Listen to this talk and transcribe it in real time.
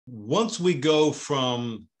once we go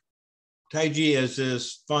from Tai Chi as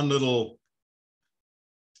this fun little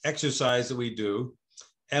exercise that we do,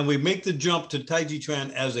 and we make the jump to Tai Chi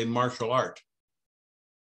Chuan as a martial art,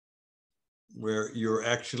 where you're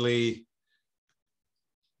actually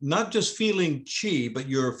not just feeling Qi, but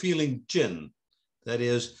you're feeling Jin. That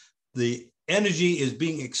is, the energy is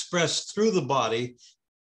being expressed through the body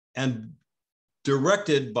and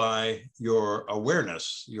directed by your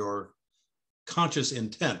awareness, your conscious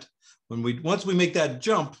intent. Once we make that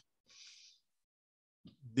jump,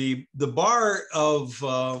 the bar of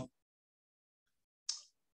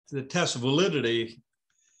the test of validity,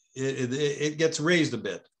 it gets raised a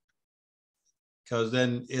bit, because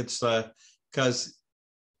then it's because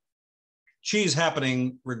Qi is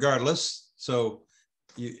happening regardless. So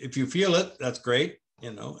if you feel it, that's great,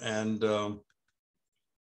 you know, and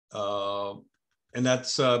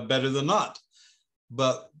that's better than not.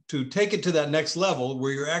 But to take it to that next level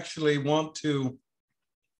where you actually want to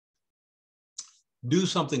do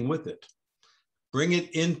something with it, bring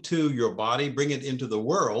it into your body, bring it into the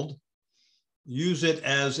world, use it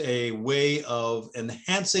as a way of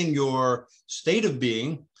enhancing your state of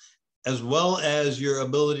being, as well as your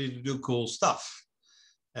ability to do cool stuff.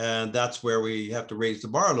 And that's where we have to raise the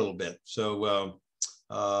bar a little bit. So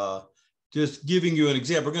just giving you an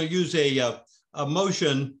example, we're going to use a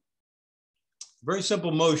motion, very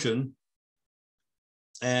simple motion,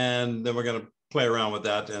 and then we're going to play around with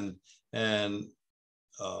that and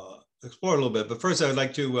explore a little bit. But first, I'd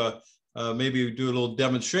like to maybe do a little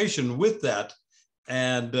demonstration with that,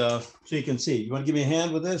 and so you can see. You want to give me a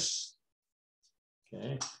hand with this?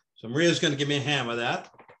 Okay. So Maria's going to give me a hand with that,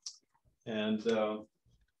 and so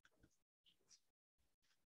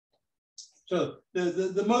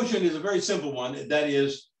the motion is a very simple one. That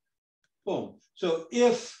is, boom. So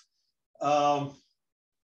if go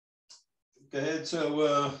ahead.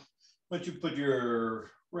 So why don't you put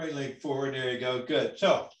your right leg forward? There you go. Good.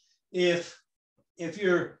 So if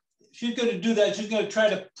she's going to do that, she's going to try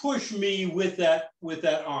to push me with that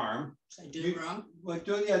arm. Did I do it wrong? Well,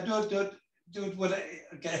 do it.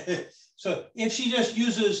 Okay. So if she just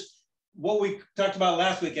uses what we talked about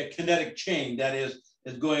last week, a kinetic chain, that is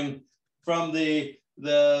going from the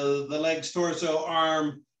legs, torso,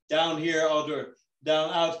 arm, down here,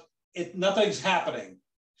 down, out, nothing's happening.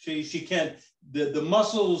 She can't, the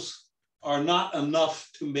muscles are not enough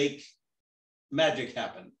to make magic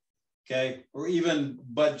happen, okay? Or even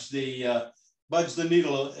budge the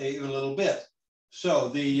needle even a little bit.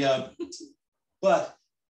 So but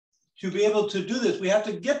to be able to do this, we have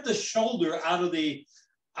to get the shoulder out of the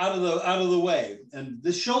way. And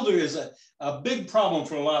this shoulder is a big problem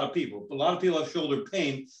for a lot of people. A lot of people have shoulder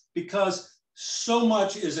pain because so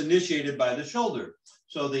much is initiated by the shoulder.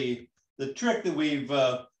 So the trick that we've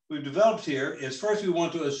developed here is, first we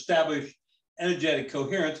want to establish energetic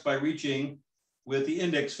coherence by reaching with the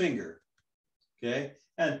index finger, okay?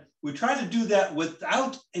 And we try to do that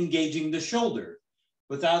without engaging the shoulder,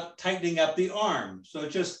 without tightening up the arm. So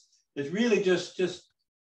it's really just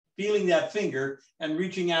feeling that finger and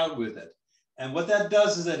reaching out with it. And what that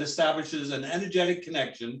does is it establishes an energetic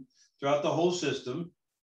connection throughout the whole system.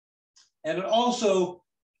 And it also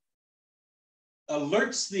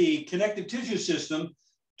alerts the connective tissue system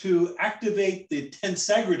to activate the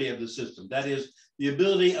tensegrity of the system. That is the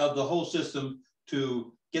ability of the whole system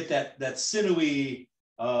to get that sinewy,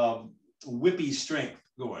 whippy strength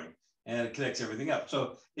going, and it connects everything up.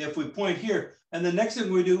 So if we point here, and the next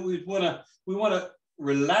thing we do, we want to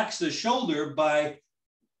relax the shoulder by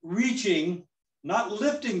reaching, not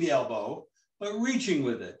lifting the elbow, but reaching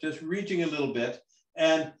with it, just reaching a little bit.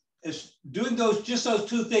 And it's doing just those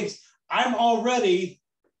two things. I'm already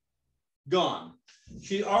gone.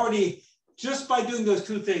 She already, just by doing those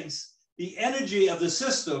two things, the energy of the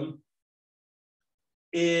system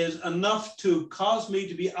is enough to cause me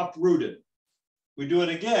to be uprooted. We do it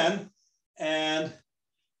again, and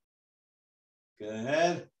go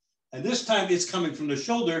ahead. And this time it's coming from the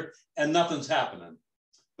shoulder and nothing's happening.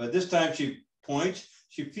 But this time she points,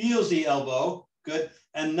 she feels the elbow, good.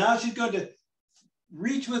 And now she's going to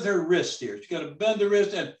reach with her wrist here. She's going to bend the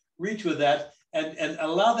wrist and reach with that and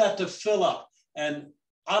allow that to fill up. And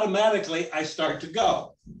automatically I start to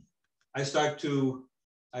go. I start to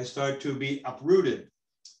be uprooted.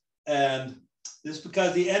 And this is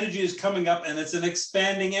because the energy is coming up and it's an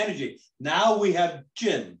expanding energy. Now we have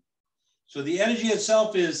Jin. So the energy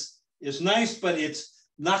itself is nice, but it's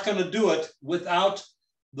not going to do it without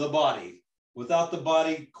the body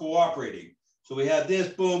cooperating. So we have this,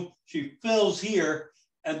 boom, she fills here,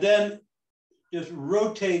 and then just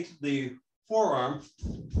rotate the forearm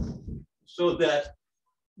so that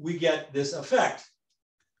we get this effect.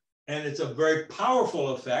 And it's a very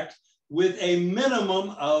powerful effect with a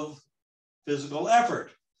minimum of physical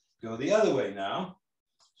effort. Go the other way now.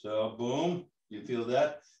 So boom, you feel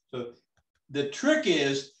that? So the trick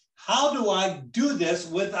is, how do I do this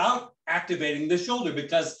without activating the shoulder?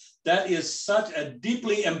 Because that is such a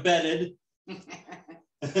deeply embedded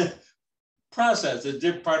process,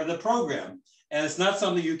 a part of the program. And it's not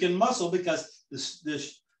something you can muscle, because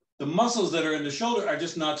the muscles that are in the shoulder are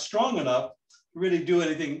just not strong enough to really do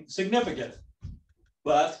anything significant.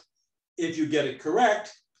 But if you get it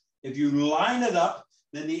correct, if you line it up,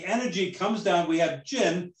 then the energy comes down. We have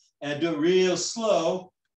Jin, and do it real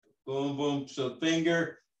slow. Boom, boom. So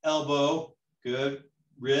finger, elbow, good,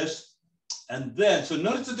 wrist. And then, so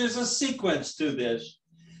notice that there's a sequence to this.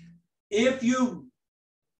 If you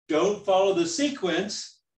don't follow the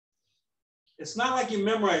sequence, it's not like you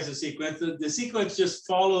memorize the sequence. The sequence just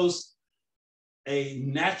follows a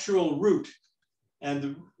natural route.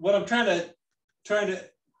 And what I'm trying to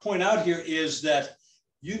point out here is that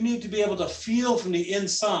you need to be able to feel from the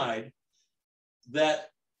inside that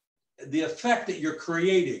the effect that you're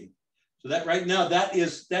creating. So that right now, that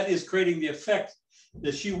is creating the effect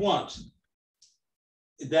that she wants.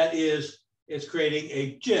 That is, it's creating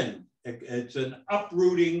a Jin. It's an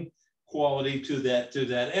uprooting quality to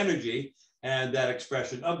that energy and that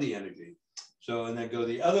expression of the energy. So, and then go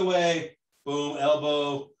the other way, boom,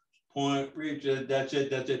 elbow, point, reach it, that's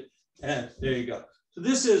it, and there you go. So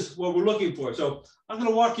this is what we're looking for. So I'm going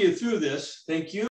to walk you through this. Thank you.